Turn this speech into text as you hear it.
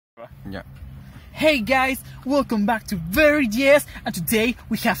Yeah. Hey guys, welcome back to Very Yes, and today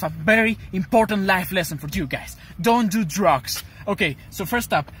we have a very important life lesson for you guys. Don't do drugs. Okay, so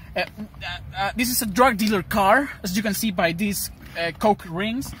first up, this is a drug dealer car, as you can see by these coke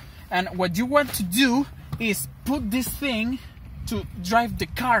rings. And what you want to do is put this thing to drive the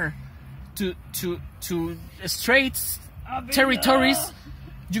car to straight territories.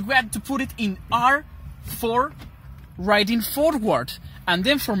 You got to put it in R4, riding forward. And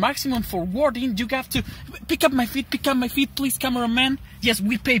then for maximum forwarding, you have to pick up my feet, please, cameraman. Yes,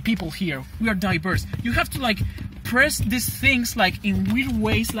 we pay people here. We are diverse. You have to like press these things like in weird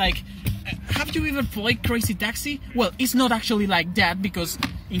ways. Like, have you ever played Crazy Taxi? Well, it's not actually like that, because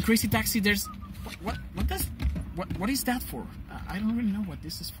in Crazy Taxi there's what is that for? I don't really know what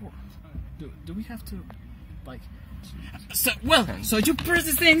this is for. Do we have to like? So you press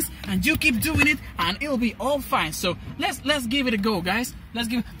these things and you keep doing it and it'll be all fine. So let's give it a go, guys. Let's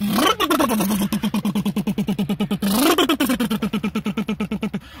give it.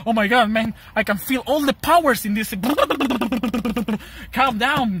 Oh my god, man, I can feel all the powers in this. Calm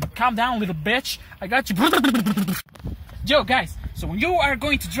down, little bitch, I got you. Yo guys, so when you are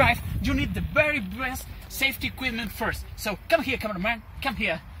going to drive, you need the very best safety equipment first. So come here, cameraman, come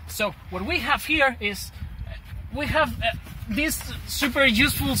here. So what we have here is we have this super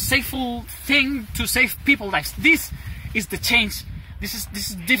useful, safeful thing to save people's lives. This is the change. This is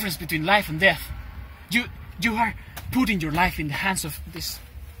the difference between life and death. You are putting your life in the hands of this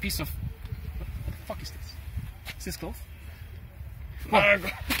piece of what the fuck is this? Is this close? Well,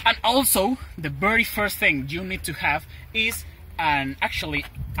 and also the very first thing you need to have is an actually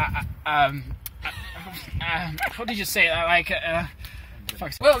how did you say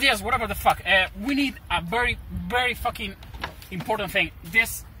well, yes, whatever the fuck. We need a very, very fucking important thing.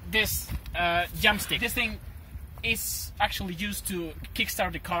 This jump stick. This thing is actually used to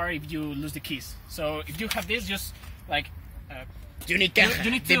kickstart the car if you lose the keys. So if you have this, just like you need to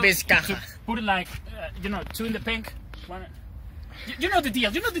put it like two in the pink. One. You know the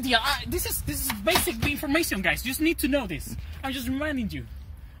deal. You know the deal. This is basic information, guys. You just need to know this. I'm just reminding you.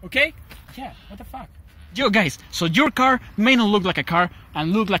 Okay? Yeah. What the fuck? Yo guys, so your car may not look like a car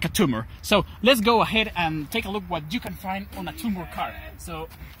and look like a tumor. So let's go ahead and take a look what you can find on a tumor car. So,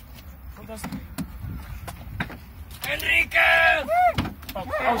 what does... Enriquez!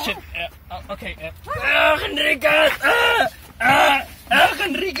 Oh shit, okay. Enriquez!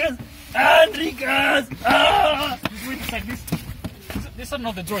 Enriquez! Enriquez! Just wait a sec, these are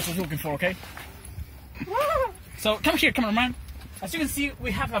not the droids I was looking for, okay? So come here, cameraman. As you can see,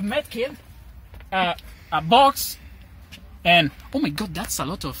 we have a med kit. A box, and oh my god, that's a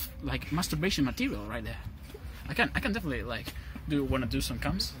lot of like masturbation material right there. I can definitely like want to do some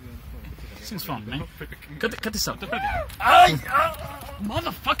cams. Seems fun, man. Cut this out.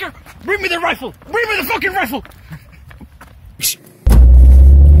 Motherfucker! Bring me the rifle! Bring me the fucking rifle!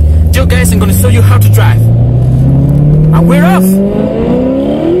 Yo guys, I'm gonna show you how to drive. And we're off.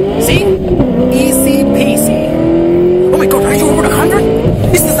 See? Easy peasy. Oh my god, are you over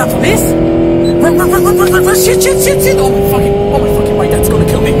 100? Is this after this? Run, shit, oh my fucking, my dad's gonna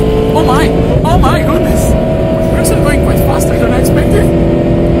kill me. Oh my goodness. We're actually going quite faster than I expected.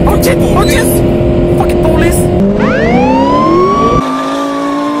 Oh shit, fucking police.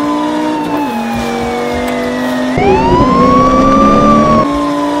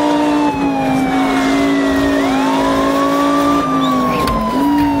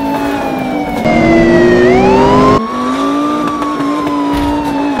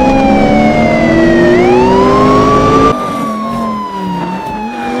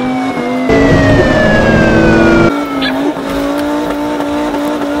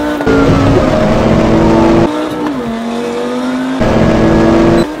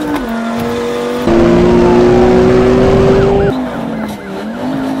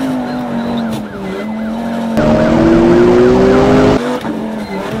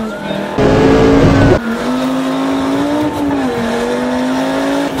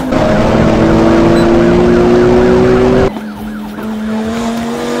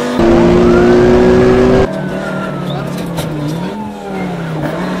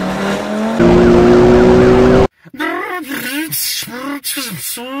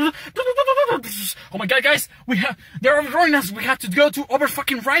 Oh my god, guys, they're overrunning us. We have to go to over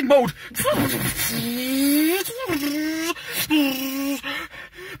fucking ride mode.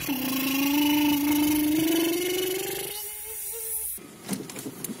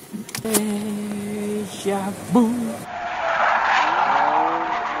 Deja vu.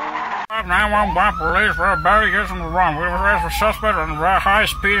 911 police, we're barely getting the run. We arrest a suspect on a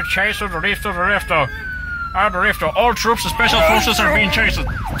high-speed chase of the lift. Out the rift, all troops and special forces are being chased.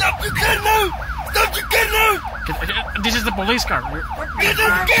 Stop, you can't move! Stop, you can't move! This is the police car. Get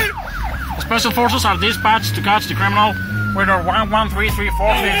up, get up! The special forces are dispatched to catch the criminal. With our 1 1 3 3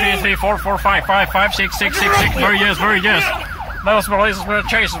 4 3 3 3 4 4 5 5 5 6 6 6 6. Very yes, very yes. Those police will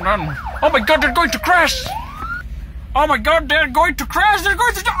chase them. Oh my God, they're going to crash! Oh my God, they're going to crash! They're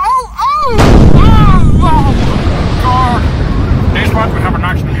going to... Oh God! Dispatch, we have an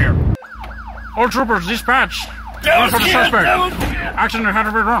accident here. All troopers, dispatch. Look for the suspect. Accident had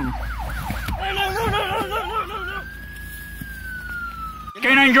to be run.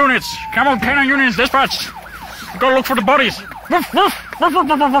 Canine units, come on, canine units, dispatch. Go look for the bodies. Woof, woof, woof,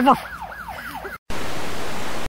 woof, woof, woof.